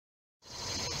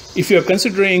If you're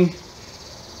considering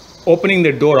opening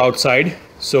the door outside,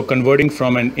 so converting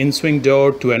from an in-swing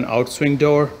door to an outswing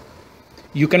door,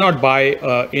 you cannot buy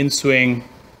an in-swing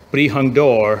pre-hung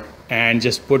door and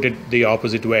just put it the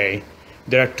opposite way.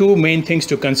 There are two main things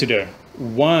to consider.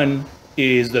 One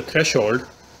is the threshold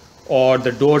or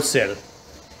the door sill.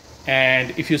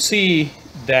 And if you see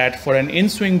that for an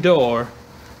in-swing door,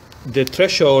 the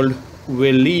threshold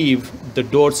will leave the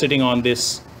door sitting on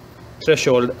this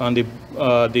threshold on the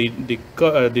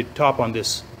top on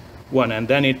this one, and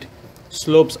then it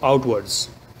slopes outwards.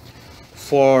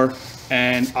 For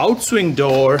an outswing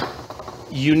door,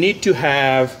 you need to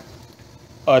have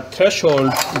a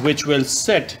threshold which will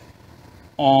sit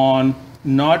on,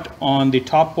 not on the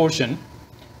top portion,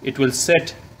 it will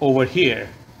sit over here.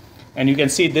 And you can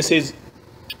see this is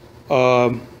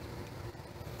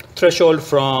threshold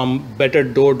from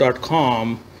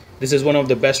betterdoor.com. This is one of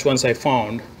the best ones I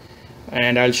found,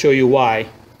 and I'll show you why.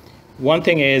 One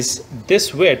thing is,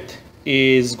 this width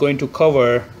is going to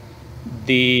cover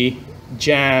the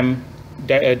jamb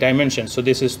dimension. So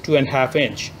this is 2.5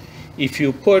 inch. If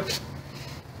you put,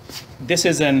 this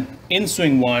is an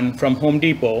in-swing one from Home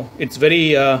Depot. It's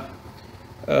very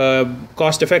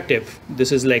cost effective.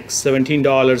 This is like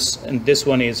 $17 and this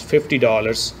one is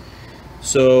 $50.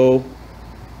 So,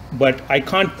 but I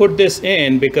can't put this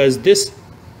in because this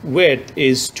width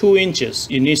is 2 inches.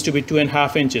 It needs to be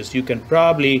 2.5 inches. You can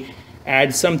probably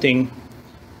add something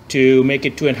to make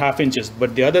it 2.5 inches.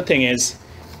 But the other thing is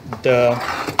the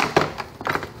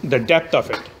depth of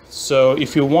it. So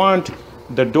if you want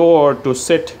the door to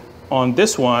sit on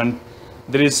this one,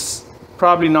 there is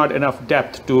probably not enough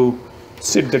depth to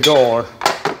sit the door.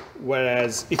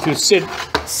 Whereas if you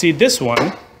see this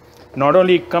one, not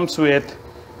only comes with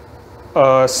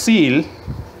a seal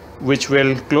which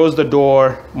will close the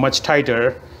door much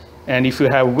tighter, and if you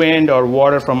have wind or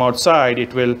water from outside,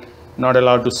 it will not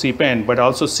allow to seep in, but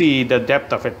also see the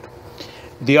depth of it.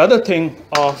 The other thing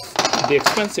of the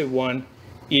expensive one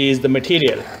is the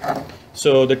material.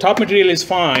 So the top material is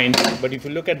fine, but if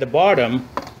you look at the bottom,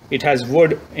 it has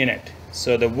wood in it.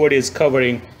 So the wood is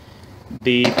covering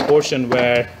the portion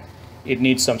where it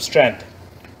needs some strength.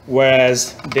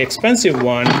 Whereas the expensive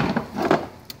one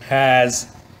has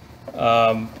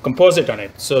composite on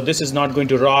it. So this is not going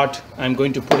to rot. I'm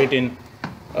going to put it in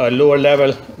a lower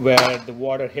level where the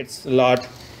water hits a lot,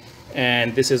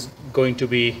 and this is going to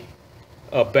be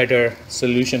a better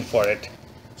solution for it.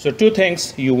 So two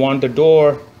things: you want the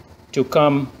door to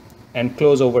come and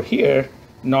close over here,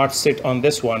 not sit on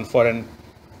this one for an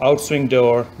outswing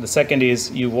door. The second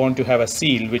is you want to have a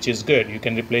seal, which is good. You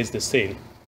can replace the seal.